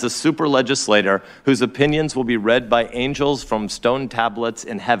as a super legislator whose opinions will be read by angels from stone tablets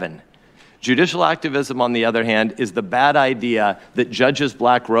in heaven. Judicial activism, on the other hand, is the bad idea that judges'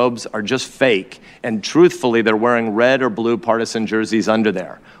 black robes are just fake, and truthfully, they're wearing red or blue partisan jerseys under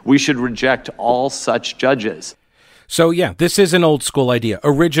there. We should reject all such judges. So, yeah, this is an old school idea,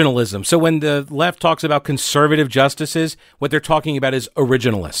 originalism. So when the left talks about conservative justices, what they're talking about is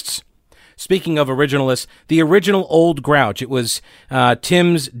originalists. Speaking of originalists, the original Old Grouch, it was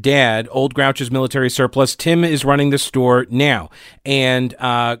Tim's dad, Old Grouch's Military Surplus. Tim is running the store now, and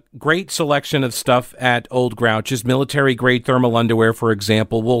great selection of stuff at Old Grouch's. Military-grade thermal underwear, for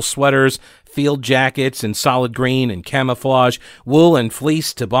example, wool sweaters, field jackets in solid green and camouflage, wool and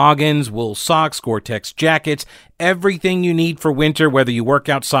fleece toboggans, wool socks, Gore-Tex jackets, everything you need for winter, whether you work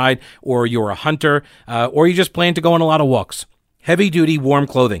outside or you're a hunter or you just plan to go on a lot of walks. Heavy-duty, warm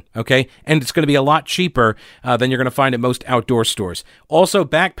clothing, okay? And it's going to be a lot cheaper than you're going to find at most outdoor stores. Also,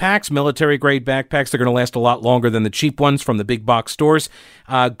 backpacks, military-grade backpacks, they're going to last a lot longer than the cheap ones from the big box stores.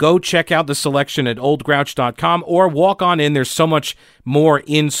 Go check out the selection at oldgrouch.com or walk on in. There's so much more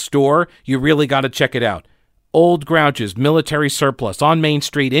in store. You really got to check it out. Old Grouch's Military Surplus on Main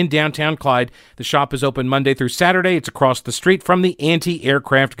Street in downtown Clyde. The shop is open Monday through Saturday. It's across the street from the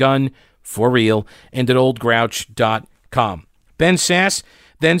anti-aircraft gun, for real, and at oldgrouch.com. Ben Sasse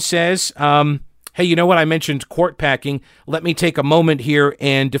then says, hey, you know what? I mentioned court packing. Let me take a moment here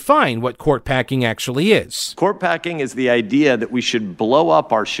and define what court packing actually is. Court packing is the idea that we should blow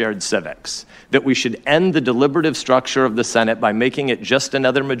up our shared civics, that we should end the deliberative structure of the Senate by making it just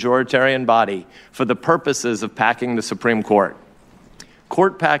another majoritarian body for the purposes of packing the Supreme Court.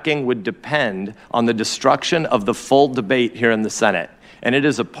 Court packing would depend on the destruction of the full debate here in the Senate, and it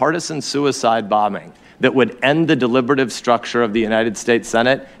is a partisan suicide bombing that would end the deliberative structure of the United States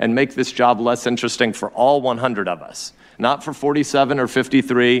Senate and make this job less interesting for all 100 of us. Not for 47 or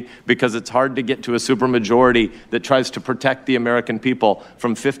 53, because it's hard to get to a supermajority that tries to protect the American people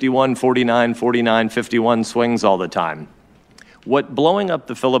from 51, 49, 49, 51 swings all the time. What blowing up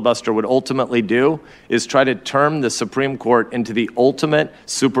the filibuster would ultimately do is try to turn the Supreme Court into the ultimate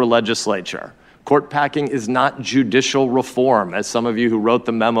super legislature. Court packing is not judicial reform, as some of you who wrote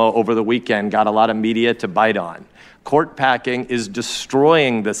the memo over the weekend got a lot of media to bite on. Court packing is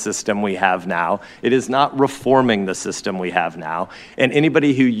destroying the system we have now. It is not reforming the system we have now. And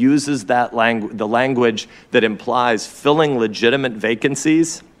anybody who uses that the language that implies filling legitimate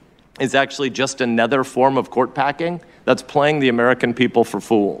vacancies is actually just another form of court packing that's playing the American people for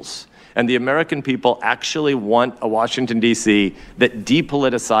fools. And the American people actually want a Washington, D.C. that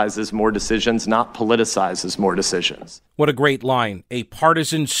depoliticizes more decisions, not politicizes more decisions. What a great line. A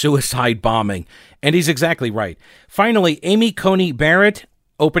partisan suicide bombing. And he's exactly right. Finally, Amy Coney Barrett,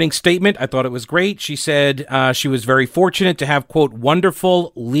 opening statement. I thought it was great. She said she was very fortunate to have, quote,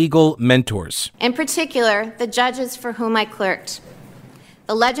 wonderful legal mentors. In particular, the judges for whom I clerked.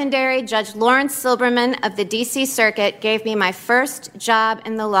 The legendary Judge Lawrence Silberman of the D.C. Circuit gave me my first job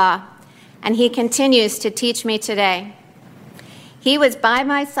in the law, and he continues to teach me today. He was by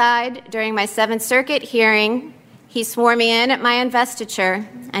my side during my Seventh Circuit hearing. He swore me in at my investiture,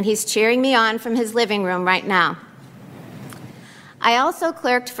 and he's cheering me on from his living room right now. I also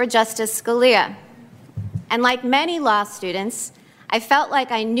clerked for Justice Scalia, and like many law students, I felt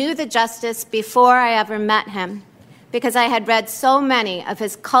like I knew the justice before I ever met him, because I had read so many of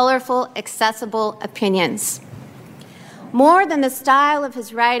his colorful, accessible opinions. More than the style of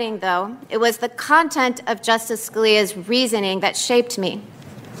his writing, though, it was the content of Justice Scalia's reasoning that shaped me.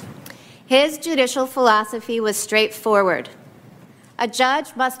 His judicial philosophy was straightforward. A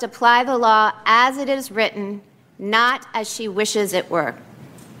judge must apply the law as it is written, not as she wishes it were.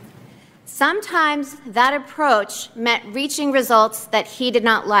 Sometimes that approach meant reaching results that he did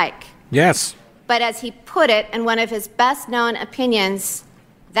not like. Yes. But as he put it in one of his best-known opinions,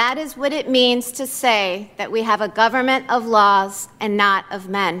 that is what it means to say that we have a government of laws and not of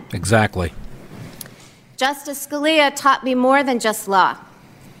men. Exactly. Justice Scalia taught me more than just law.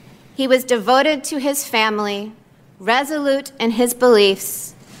 He was devoted to his family, resolute in his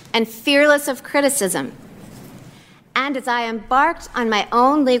beliefs, and fearless of criticism. And as I embarked on my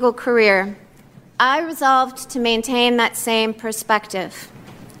own legal career, I resolved to maintain that same perspective.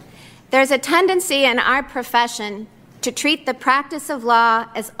 There's a tendency in our profession to treat the practice of law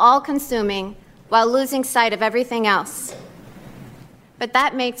as all-consuming while losing sight of everything else. But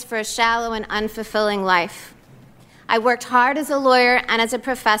that makes for a shallow and unfulfilling life. I worked hard as a lawyer and as a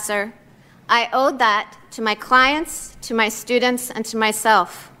professor. I owed that to my clients, to my students, and to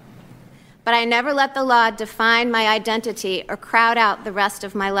myself. But I never let the law define my identity or crowd out the rest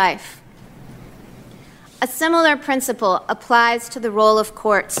of my life. A similar principle applies to the role of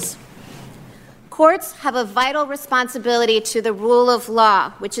courts. Courts have a vital responsibility to the rule of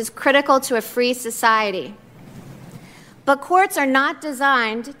law, which is critical to a free society. But courts are not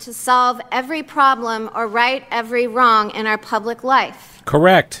designed to solve every problem or right every wrong in our public life.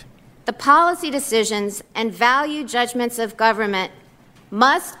 Correct. The policy decisions and value judgments of government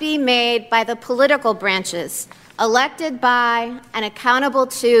must be made by the political branches, elected by and accountable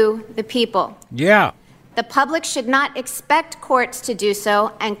to the people. Yeah. The public should not expect courts to do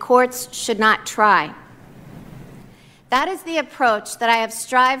so, and courts should not try. That is the approach that I have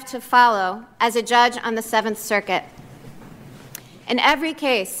strived to follow as a judge on the Seventh Circuit. In every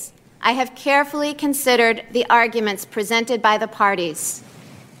case, I have carefully considered the arguments presented by the parties,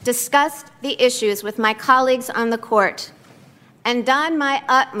 discussed the issues with my colleagues on the court, and done my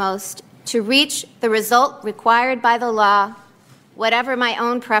utmost to reach the result required by the law, whatever my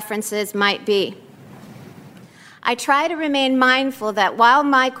own preferences might be. I try to remain mindful that while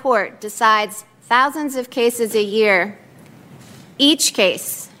my court decides thousands of cases a year, each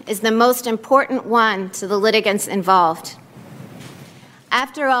case is the most important one to the litigants involved.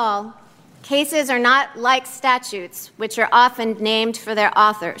 After all, cases are not like statutes, which are often named for their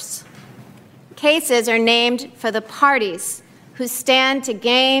authors. Cases are named for the parties who stand to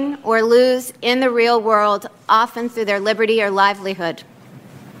gain or lose in the real world, often through their liberty or livelihood.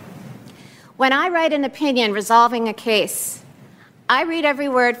 When I write an opinion resolving a case, I read every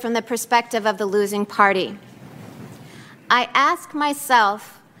word from the perspective of the losing party. I ask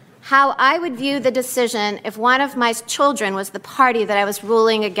myself how I would view the decision if one of my children was the party that I was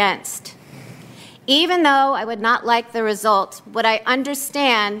ruling against. Even though I would not like the result, would I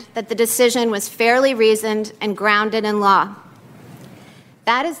understand that the decision was fairly reasoned and grounded in law?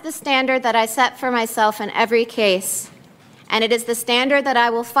 That is the standard that I set for myself in every case, and it is the standard that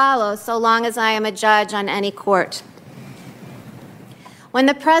I will follow so long as I am a judge on any court. When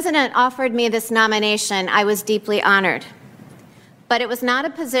the President offered me this nomination, I was deeply honored. But it was not a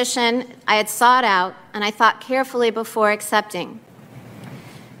position I had sought out, and I thought carefully before accepting.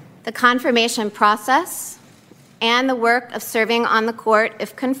 The confirmation process and the work of serving on the court,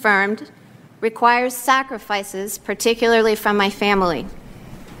 if confirmed, requires sacrifices, particularly from my family.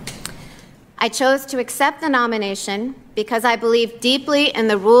 I chose to accept the nomination because I believe deeply in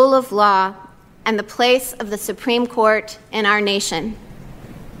the rule of law and the place of the Supreme Court in our nation.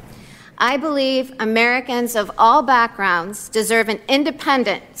 I believe Americans of all backgrounds deserve an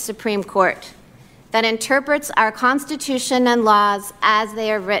independent Supreme Court that interprets our Constitution and laws as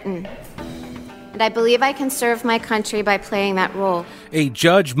they are written. And I believe I can serve my country by playing that role. A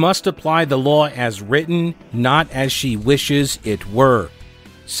judge must apply the law as written, not as she wishes it were.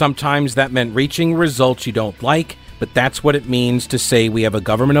 Sometimes that meant reaching results you don't like, but that's what it means to say we have a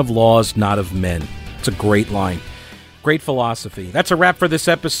government of laws, not of men. It's a great line. Great philosophy. That's a wrap for this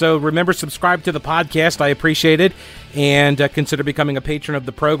episode. Remember, subscribe to the podcast. I appreciate it. And consider becoming a patron of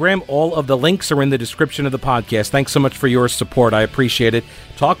the program. All of the links are in the description of the podcast. Thanks so much for your support. I appreciate it.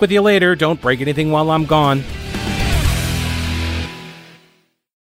 Talk with you later. Don't break anything while I'm gone.